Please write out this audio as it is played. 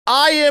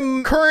I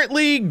am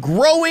currently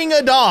growing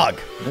a dog.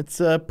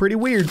 That's pretty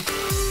weird.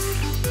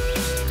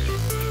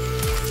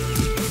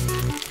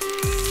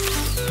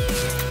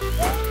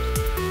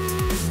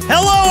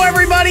 Hello,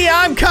 everybody.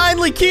 I'm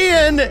Kindly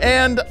Keyin,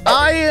 and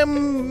I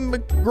am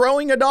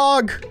growing a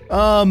dog.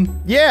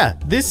 Yeah,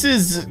 this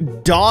is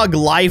Dog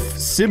Life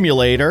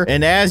Simulator,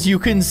 and as you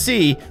can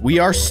see, we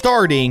are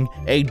starting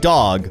a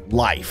dog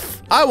life.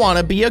 I want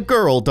to be a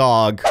girl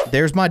dog.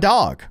 There's my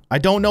dog. I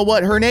don't know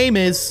what her name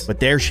is, but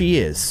there she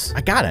is.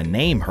 I gotta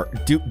name her.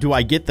 Do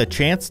I get the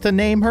chance to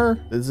name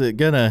her? Is it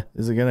gonna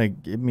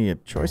give me a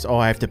choice? Oh,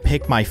 I have to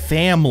pick my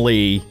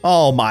family.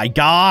 Oh my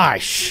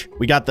gosh.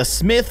 We got the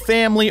Smith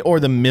family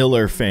or the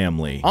Miller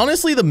family.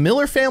 Honestly, the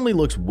Miller family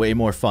looks way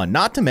more fun.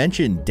 Not to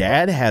mention,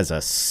 Dad has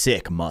a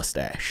sick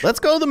mustache. Let's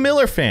go the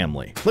Miller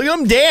family. Look at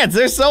them dance.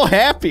 They're so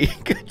happy.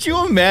 Could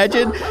you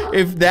imagine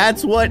if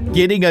that's what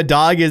getting a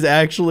dog is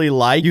actually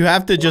like? You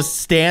have to just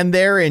stand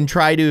there and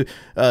try to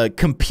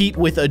compete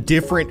with a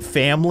different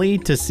family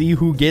to see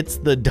who gets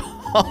the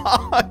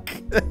dog.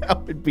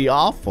 That would be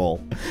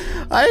awful.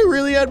 I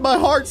really had my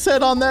heart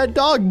set on that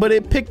dog, but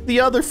it picked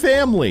the other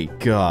family.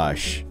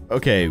 Gosh.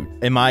 Okay,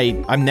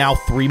 I'm now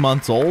 3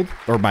 months old,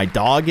 or my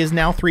dog is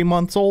now 3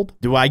 months old.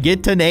 Do I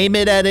get to name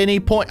it at any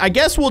point? I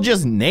guess we'll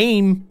just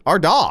name our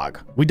dog.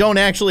 We don't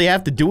actually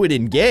have to do it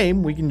in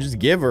game. We can just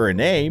give her a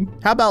name.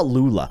 How about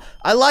Lula?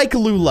 I like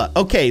Lula.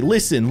 Okay,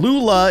 listen,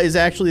 Lula is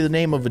actually the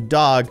name of a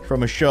dog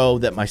from a show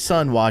that my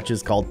son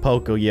watches called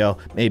Pocoyo.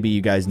 Maybe you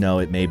guys know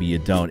it, maybe you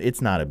don't.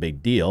 It's not a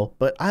big deal,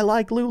 but I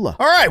like Lula.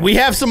 All right, we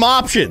have some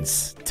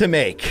options to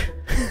make.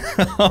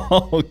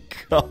 Oh,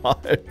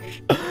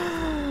 gosh.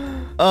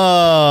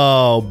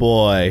 Oh,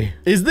 boy.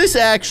 Is this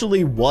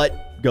actually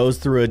what goes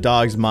through a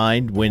dog's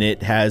mind when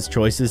it has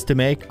choices to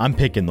make? I'm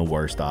picking the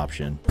worst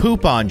option.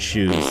 Poop on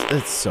shoes.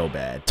 That's so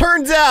bad.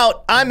 Turns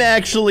out I'm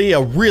actually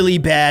a really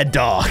bad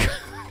dog.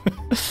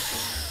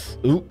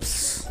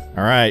 Oops.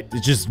 All right.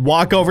 Just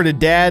walk over to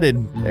Dad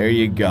and there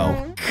you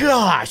go.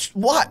 Gosh,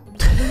 what?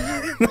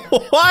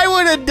 Why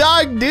would a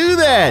dog do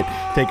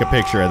that? Take a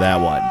picture of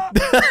that one.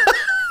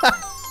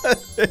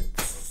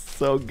 It's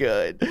so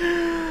good.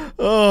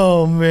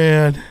 Oh,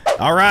 man.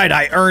 All right,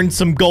 I earned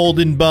some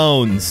golden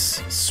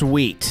bones.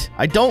 Sweet.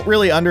 I don't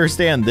really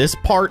understand this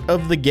part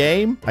of the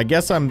game. I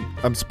guess I'm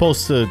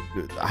supposed to,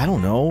 I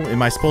don't know.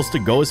 Am I supposed to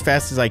go as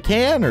fast as I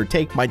can or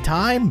take my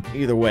time?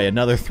 Either way,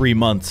 another 3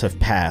 months have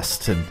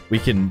passed and we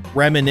can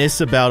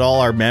reminisce about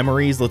all our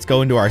memories. Let's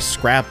go into our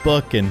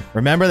scrapbook and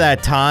remember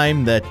that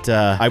time that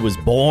I was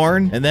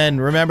born, and then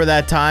remember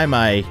that time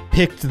I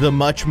picked the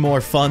much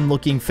more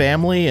fun-looking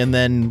family and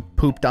then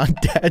pooped on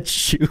Dad's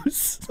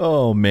shoes.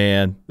 Oh,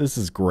 man. This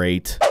is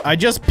great. I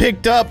just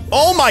picked up...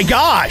 Oh, my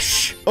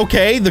gosh!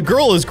 Okay, the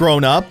girl is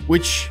grown up,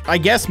 which I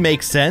guess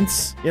makes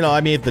sense. You know,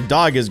 I mean, if the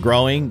dog is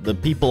growing, the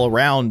people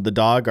around the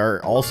dog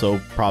are also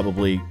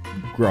probably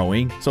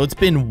growing. So it's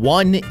been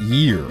 1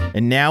 year,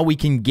 and now we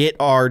can get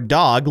our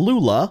dog,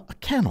 Lula, a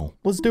kennel.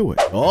 Let's do it.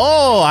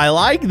 Oh, I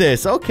like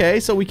this. Okay,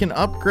 so we can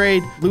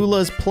upgrade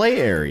Lula's play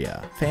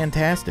area.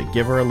 Fantastic.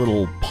 Give her a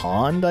little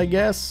pond, I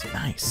guess.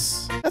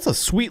 Nice. That's a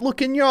sweet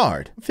looking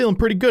yard. I'm feeling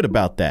pretty good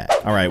about that.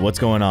 All right, what's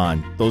going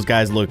on? Those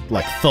guys look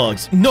like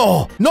thugs.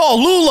 No,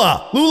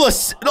 Lula!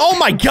 Oh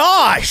my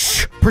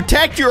gosh!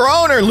 Protect your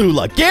owner,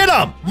 Lula. Get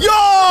him!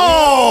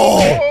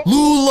 Yo!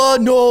 Lula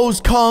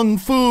knows Kung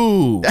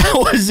Fu. That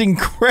was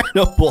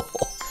incredible.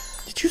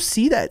 Did you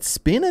see that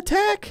spin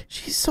attack?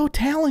 She's so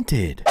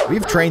talented.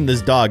 We've trained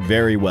this dog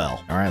very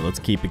well. All right, let's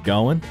keep it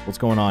going. What's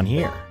going on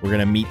here? We're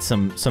gonna meet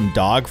some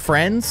dog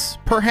friends,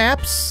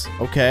 perhaps?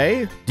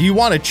 Okay. Do you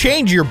want to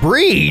change your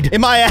breed?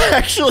 Am I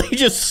actually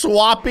just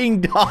swapping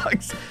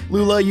dogs?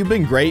 Lula, you've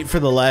been great for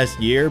the last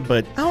year,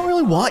 but I don't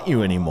really want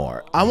you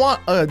anymore. I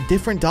want a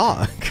different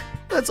dog.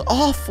 That's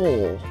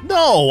awful.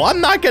 No, I'm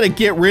not gonna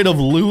get rid of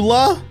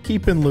Lula.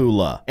 Keeping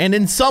Lula. And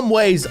in some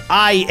ways,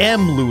 I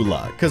am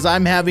Lula, because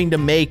I'm having to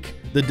make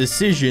the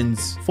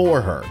decisions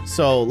for her.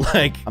 So,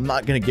 like, I'm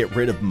not gonna get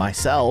rid of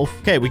myself.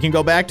 Okay, we can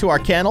go back to our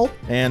kennel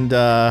and,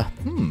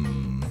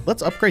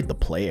 let's upgrade the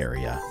play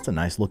area. It's a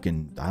nice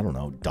looking, I don't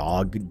know,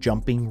 dog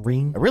jumping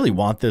ring. I really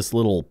want this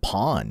little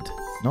pond.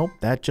 Nope,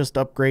 that just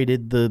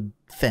upgraded the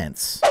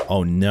fence.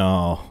 Oh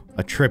no,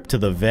 a trip to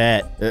the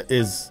vet.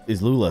 Is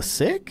Lula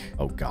sick?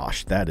 Oh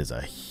gosh, that is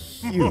a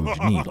huge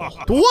needle.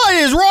 What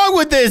is wrong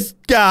with this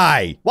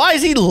guy? Why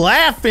is he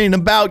laughing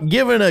about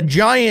giving a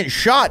giant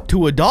shot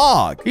to a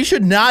dog? He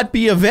should not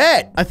be a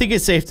vet. I think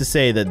it's safe to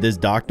say that this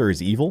doctor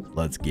is evil.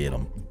 Let's get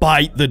him.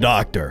 Bite the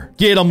doctor.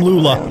 Get him,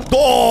 Lula.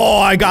 Oh,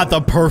 I got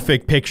the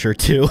perfect picture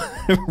too.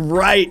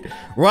 right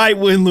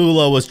when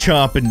Lula was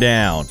chomping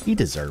down. He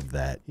deserved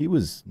that. He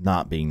was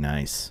not being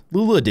nice.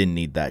 Lula didn't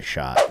need that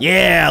shot.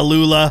 Yeah,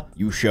 Lula.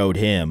 You showed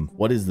him.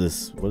 What is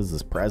this? What is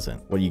this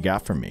present? What do you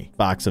got for me?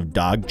 Box of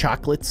dog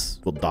chocolates?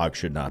 Well, dogs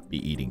should not be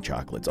eating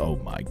chocolates. Oh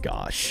my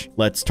gosh.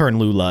 Let's turn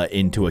Lula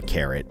into a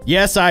carrot.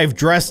 Yes, I've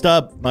dressed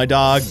up my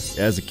dog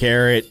as a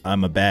carrot.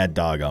 I'm a bad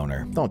dog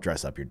owner. Don't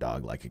dress up your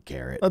dog like a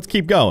carrot. Let's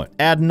keep going.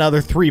 Add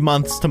another 3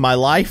 months to my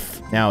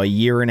life. Now a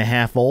 1.5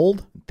 years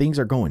old. things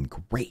are going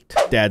great.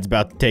 Dad's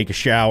about to take a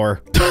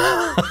shower.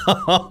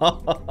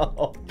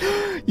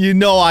 You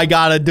know I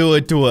gotta do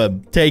it to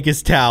him. Take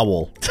his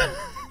towel.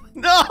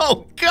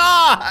 No,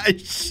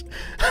 gosh.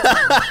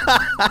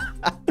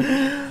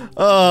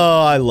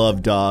 Oh, I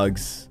love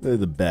dogs. They're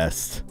the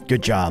best.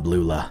 Good job,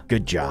 Lula.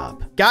 Good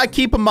job. Gotta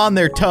keep them on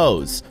their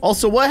toes.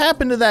 Also, what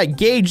happened to that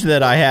gauge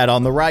that I had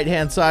on the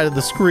right-hand side of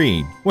the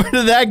screen? Where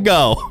did that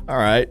go? All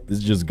right,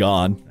 it's just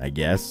gone, I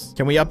guess.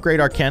 Can we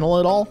upgrade our kennel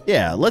at all?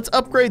 Yeah, let's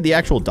upgrade the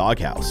actual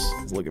doghouse.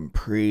 It's looking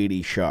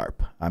pretty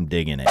sharp. I'm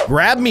digging it.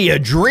 Grab me a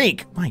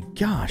drink. My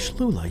gosh,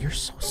 Lula, you're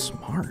so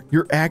smart.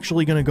 You're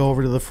actually gonna go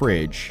over to the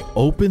fridge,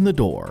 open the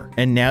door,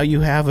 and now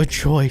you have a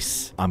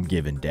choice. I'm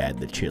giving Dad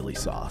the chili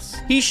sauce.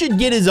 He should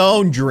get his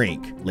own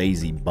drink,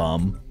 lazy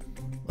bum.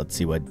 Let's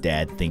see what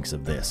Dad thinks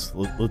of this.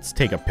 Let's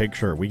take a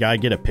picture. We gotta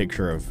get a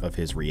picture of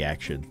his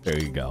reaction. There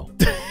you go.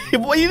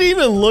 Well, you didn't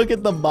even look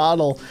at the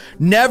bottle.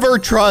 Never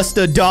trust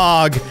a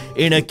dog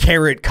in a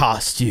carrot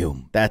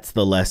costume. That's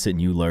the lesson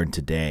you learned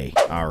today.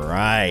 All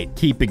right,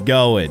 keep it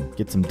going.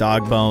 Get some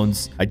dog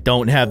bones. I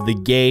don't have the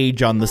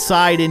gauge on the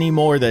side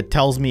anymore that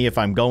tells me if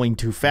I'm going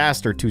too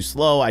fast or too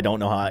slow. I don't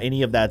know how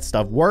any of that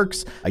stuff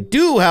works. I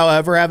do,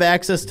 however, have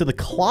access to the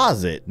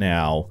closet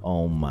now.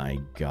 Oh my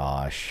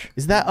gosh.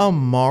 Is that a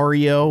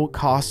Mario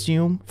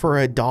costume for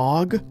a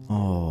dog?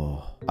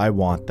 Oh, I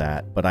want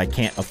that, but I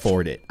can't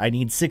afford it. I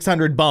need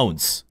 600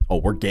 bones. Oh,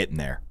 we're getting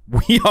there.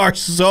 We are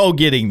so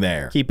getting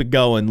there. Keep it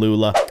going,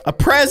 Lula. A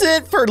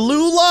present for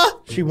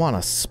Lula? She want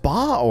a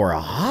spa or a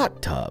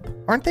hot tub?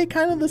 Aren't they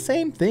kind of the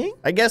same thing?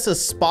 I guess a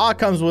spa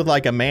comes with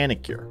like a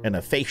manicure and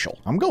a facial.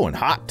 I'm going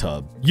hot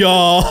tub.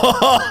 Yo.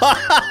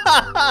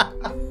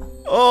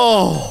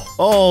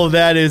 Oh,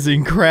 that is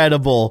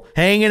incredible.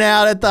 Hanging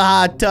out at the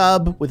hot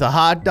tub with a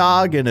hot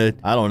dog and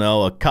I don't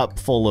know, a cup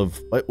full of,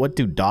 what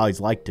do dogs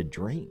like to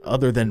drink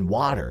other than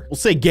water? We'll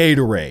say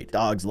Gatorade.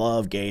 Dogs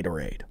love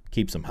Gatorade.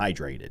 Keeps them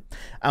hydrated.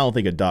 I don't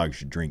think a dog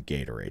should drink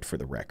Gatorade, for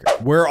the record.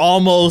 We're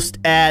almost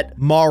at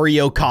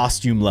Mario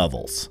costume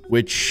levels,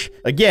 which,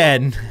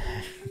 again,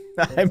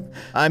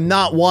 I'm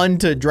not one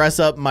to dress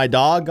up my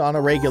dog on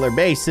a regular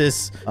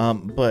basis,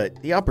 but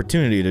the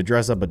opportunity to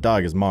dress up a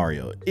dog as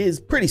Mario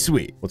is pretty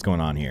sweet. What's going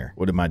on here?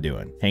 What am I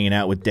doing? Hanging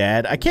out with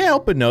Dad? I can't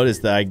help but notice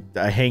that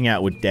I hang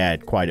out with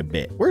Dad quite a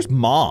bit. Where's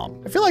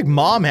Mom? I feel like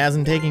Mom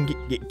hasn't taken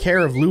care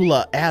of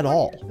Lula at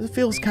all. It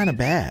feels kind of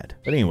bad.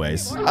 But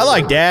anyways, I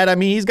like Dad. I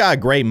mean, he's got a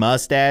great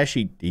mustache.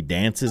 He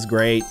dances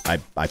great.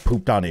 I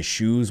pooped on his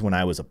shoes when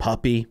I was a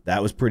puppy.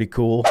 That was pretty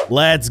cool.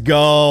 Let's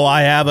go.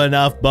 I have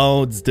enough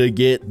bones to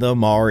get the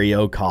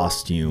Mario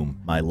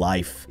costume. My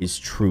life is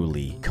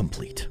truly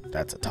complete.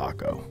 That's a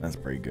taco. That's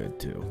pretty good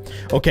too.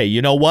 Okay,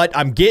 you know what?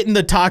 I'm getting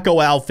the taco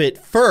outfit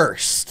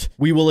first.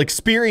 We will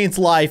experience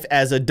life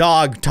as a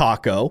dog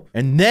taco,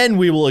 and then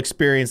we will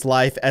experience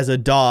life as a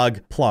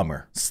dog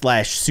plumber /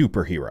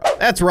 superhero.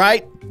 That's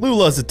right.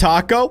 Lula's a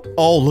taco.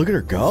 Oh, look at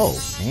her go.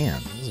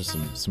 Man, those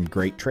are some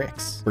great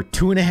tricks. We're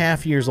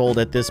 2.5 years old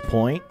at this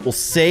point. We'll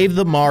save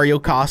the Mario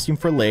costume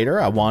for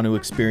later. I want to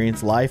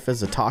experience life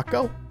as a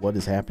taco. What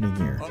is happening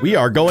here? We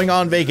are going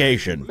on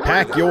vacation.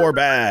 Pack your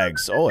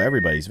bags. Oh,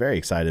 everybody's very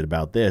excited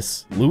about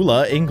this.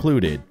 Lula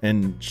included.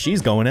 And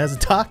she's going as a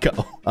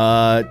taco.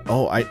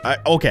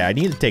 Okay, I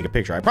need to take a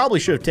picture. I probably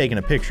should have taken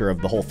a picture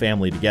of the whole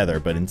family together,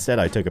 but instead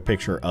I took a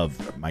picture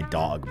of my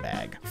dog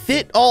bag.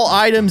 Fit all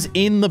items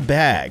in the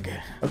bag.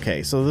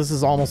 Okay, so this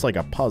is almost like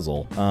a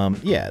puzzle.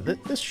 Yeah,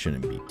 this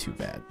shouldn't be too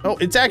bad. Oh,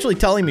 it's actually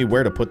telling me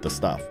where to put the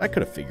stuff. I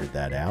could have figured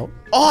that out.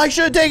 Oh, I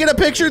should have taken a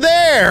picture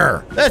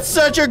there. That's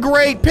such a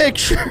great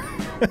picture.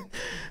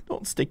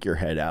 Don't stick your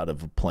head out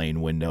of a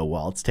plane window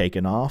while it's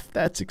taking off.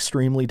 That's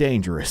extremely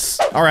dangerous.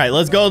 All right,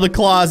 let's go to the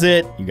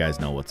closet. You guys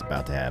know what's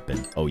about to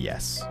happen. Oh,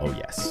 yes. Oh,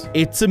 yes.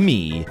 It's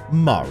me,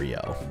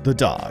 Mario, the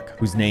dog,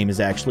 whose name is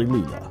actually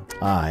Lula.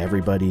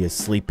 Everybody is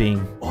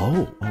sleeping.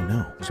 Oh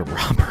no, there's a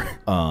robber.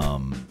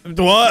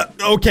 What?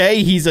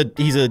 Okay, he's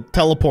a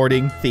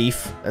teleporting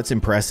thief. That's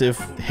impressive.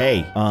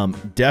 Hey,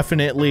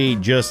 definitely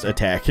just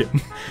attack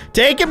him.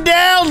 Take him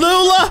down,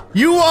 Lula!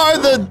 You are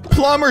the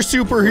plumber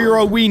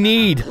superhero we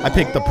need. I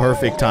picked the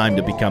perfect time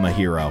to become a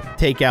hero.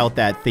 Take out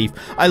that thief.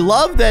 I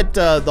love that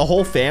the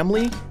whole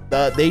family,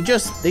 they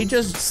just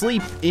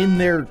sleep in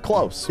their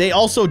clothes. They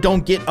also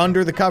don't get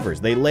under the covers.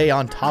 They lay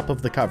on top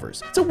of the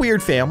covers. It's a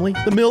weird family.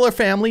 The Miller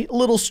family, a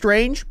little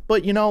strange,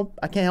 but you know,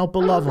 I can't help but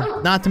love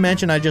them. Not to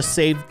mention I just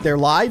saved their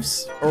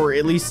lives, or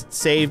at least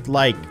saved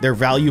like their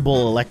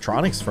valuable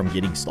electronics from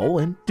getting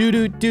stolen. He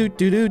did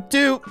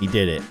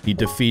it. He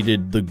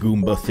defeated the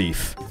Goomba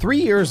thief.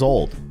 3 years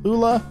old.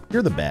 Lula,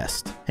 you're the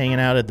best. Hanging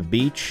out at the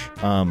beach.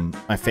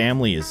 My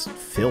family is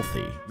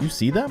filthy. You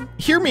see them?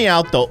 Hear me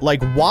out though.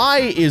 Like, why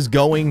is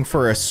going taking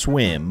for a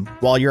swim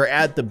while you're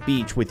at the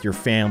beach with your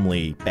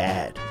family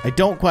bad? I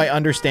don't quite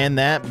understand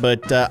that,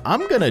 but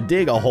I'm gonna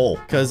dig a hole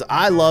because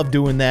I love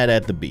doing that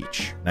at the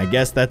beach. I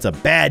guess that's a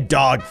bad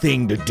dog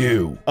thing to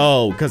do.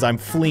 Oh, because I'm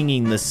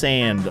flinging the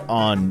sand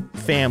on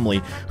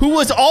family who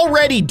was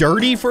already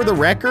dirty for the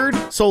record.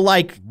 So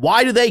like,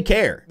 why do they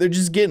care? They're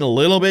just getting a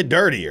little bit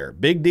dirtier.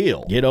 Big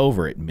deal. Get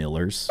over it,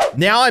 Millers.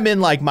 Now I'm in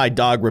like my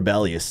dog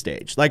rebellious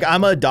stage. Like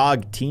I'm a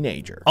dog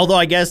teenager. Although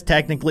I guess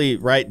technically,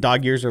 right,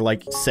 dog years are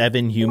like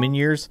 7 human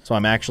years. So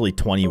I'm actually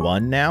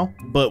 21 now,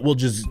 but we'll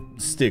just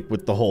stick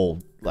with the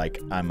whole, like,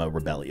 I'm a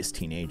rebellious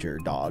teenager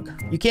dog.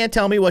 You can't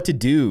tell me what to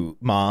do,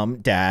 Mom,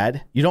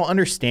 Dad. You don't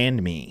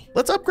understand me.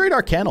 Let's upgrade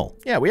our kennel.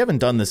 Yeah, we haven't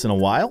done this in a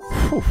while.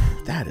 Whew,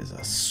 that is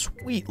a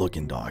sweet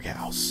looking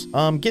doghouse.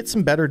 Get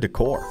some better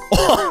decor.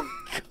 Oh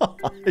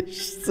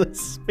gosh, the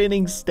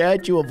spinning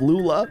statue of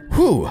Lula.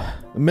 Whew.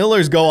 The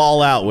Millers go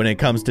all out when it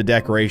comes to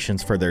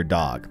decorations for their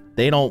dog.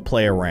 They don't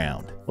play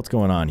around. What's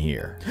going on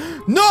here?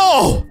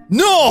 No!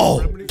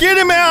 No! Get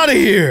him out of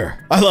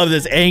here! I love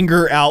this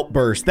anger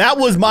outburst. That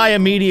was my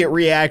immediate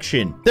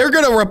reaction. They're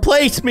gonna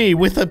replace me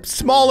with a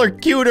smaller,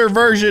 cuter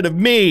version of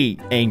me.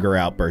 Anger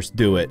outburst,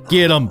 do it.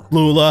 Get him,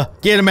 Lula.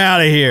 Get him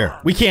out of here.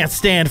 We can't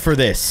stand for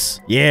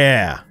this.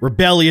 Yeah,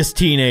 rebellious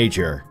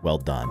teenager. Well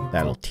done.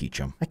 That'll teach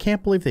him. I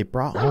can't believe they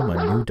brought home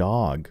a new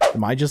dog.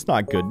 Am I just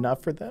not good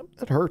enough for them?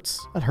 That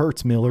hurts. That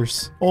hurts,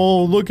 Millers.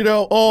 Oh, look at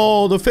how,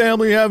 oh, the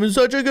family having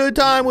such a good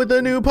time with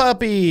the new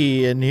puppy.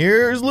 And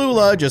here's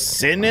Lula just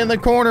sitting in the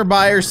corner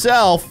by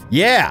herself.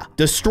 Yeah,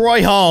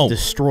 destroy home.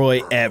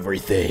 Destroy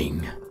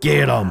everything.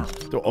 Get them.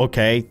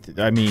 Okay,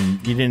 I mean,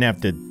 you didn't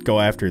have to go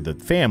after the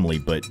family,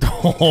 but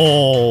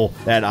oh,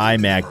 that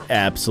iMac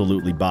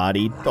absolutely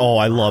bodied. Oh,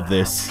 I love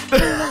this.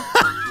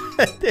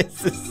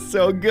 This is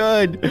so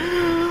good.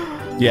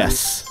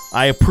 Yes.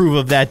 I approve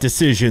of that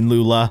decision,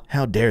 Lula.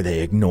 How dare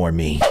they ignore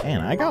me?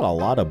 Man, I got a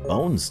lot of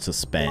bones to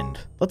spend.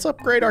 Let's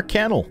upgrade our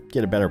kennel.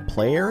 Get a better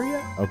play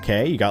area.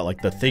 Okay, you got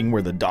like the thing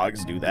where the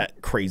dogs do that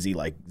crazy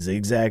like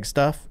zigzag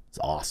stuff. It's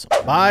awesome.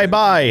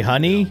 Bye-bye,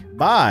 honey.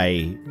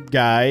 Bye,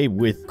 guy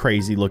with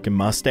crazy looking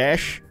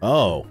mustache.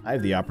 Oh, I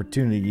have the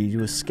opportunity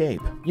to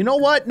escape. You know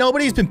what?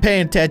 Nobody's been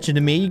paying attention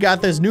to me. You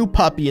got this new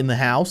puppy in the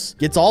house.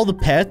 Gets all the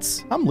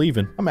pets. I'm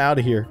leaving. I'm out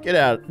of here. Get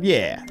out.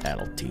 Yeah,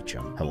 that'll teach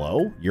him.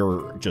 Hello?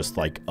 You're just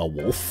like a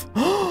wolf.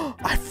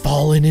 I've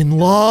fallen in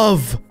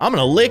love. I'm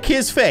gonna lick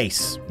his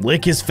face.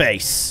 Lick his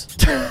face.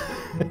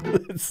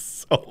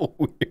 It's so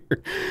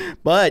weird.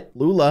 But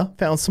Lula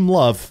found some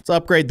love. Let's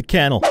upgrade the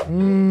kennel.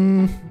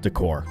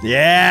 Decor.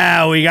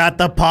 Yeah, we got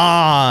the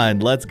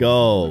pond. Let's go.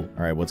 All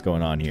right, what's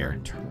going on here?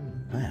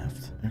 Turn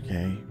left.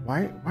 Okay.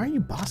 Why are you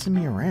bossing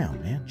me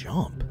around, man?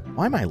 Jump.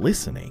 Why am I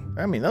listening?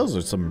 I mean, those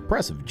are some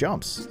impressive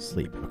jumps.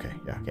 Sleep. Okay.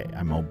 Yeah. Okay.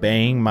 I'm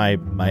obeying my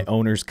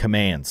owner's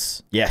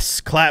commands.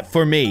 Yes. Clap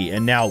for me.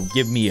 And now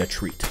give me a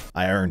treat.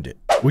 I earned it.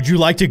 Would you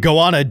like to go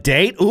on a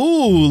date?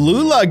 Ooh,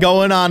 Lula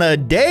going on a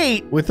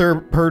date with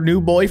her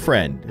new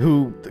boyfriend,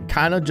 who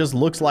kind of just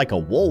looks like a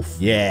wolf.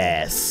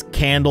 Yes,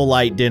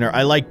 candlelight dinner.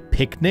 I like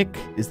picnic.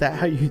 Is that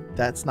how you,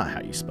 that's not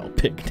how you spell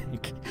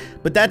picnic.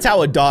 But that's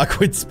how a dog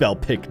would spell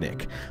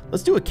picnic.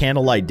 Let's do a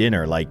candlelight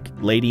dinner, like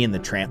Lady and the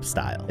Tramp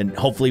style. And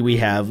hopefully we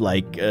have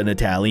like an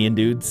Italian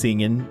dude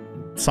singing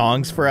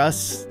songs for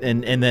us,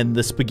 and then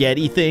the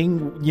spaghetti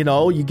thing, you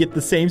know, you get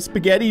the same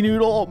spaghetti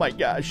noodle. Oh my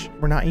gosh,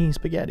 we're not eating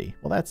spaghetti.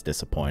 Well, that's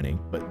disappointing,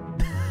 but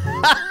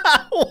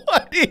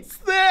what is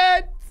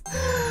that?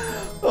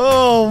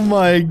 Oh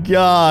my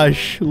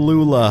gosh,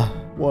 Lula.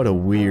 What a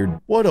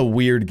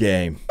weird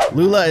game.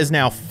 Lula is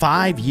now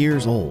 5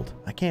 years old.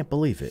 I can't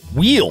believe it.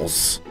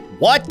 Wheels.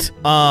 What?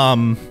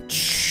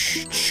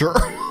 Sure.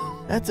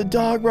 That's a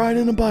dog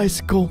riding a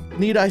bicycle.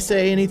 Need I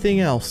say anything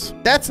else?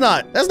 That's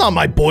not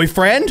my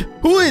boyfriend.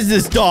 Who is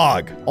this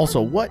dog? Also,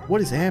 what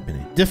is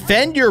happening?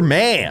 Defend your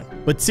man.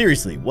 But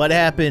seriously, what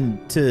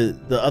happened to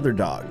the other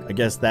dog? I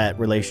guess that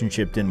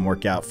relationship didn't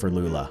work out for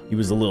Lula. He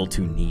was a little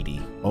too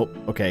needy. Oh,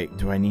 okay.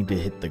 Do I need to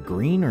hit the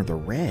green or the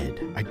red?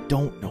 I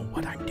don't know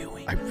what I'm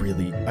doing. I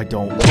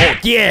don't. Oh,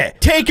 yeah,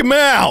 take him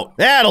out.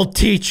 That'll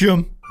teach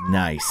him.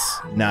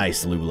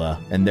 Nice, Lula.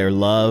 And their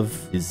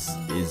love is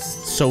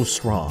so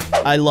strong.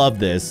 I love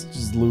this.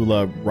 Just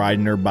Lula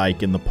riding her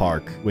bike in the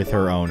park with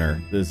her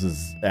owner. This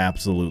is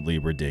absolutely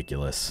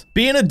ridiculous.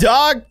 Being a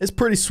dog is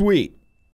pretty sweet.